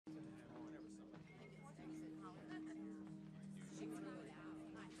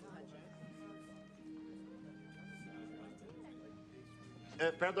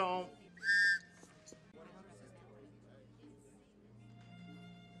Pardon.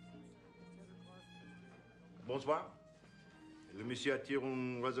 Bonsoir. Le monsieur attire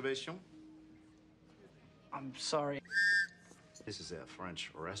une réservation? I'm sorry. This is a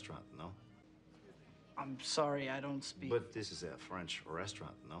French restaurant, no? I'm sorry, I don't speak. But this is a French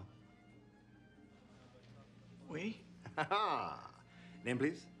restaurant, no? Oui? Name,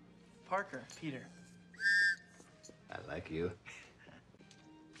 please? Parker, Peter. I like you.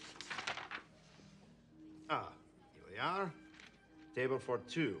 Here we are. Table for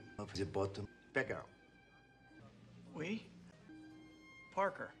two. Of the bottom. Peccar. Oui?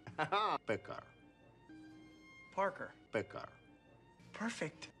 Parker. Peccar. Parker. Peccar.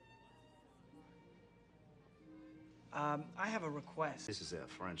 Perfect. I have a request. This is a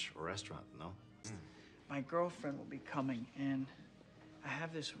French restaurant, no? My girlfriend will be coming, and I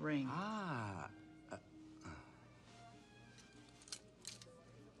have this ring.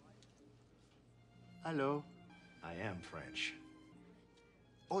 Hello. I am French.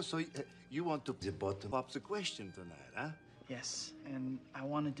 Oh, so you want to the bottom up the question tonight, huh? Yes, and I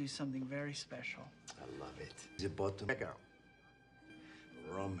want to do something very special. I love it. The bottom. Peccar.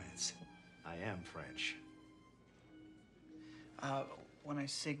 Romance. I am French. When I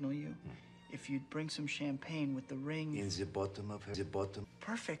signal you, if you'd bring some champagne with the ring. In the bottom of the bottom.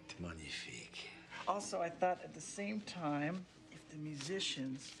 Perfect. Magnifique. Also, I thought at the same time, if the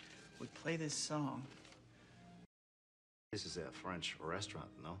musicians would play this song. This is a French restaurant,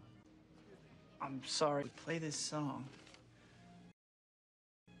 no? I'm sorry, would play this song.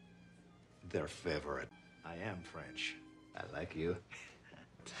 Their favorite. I am French. I like you.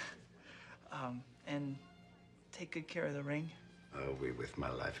 And take good care of the ring. Oui, with my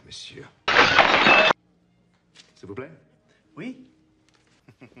life, monsieur. S'il vous plaît? Oui?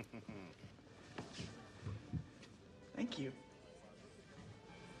 Thank you.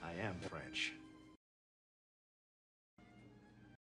 I am French.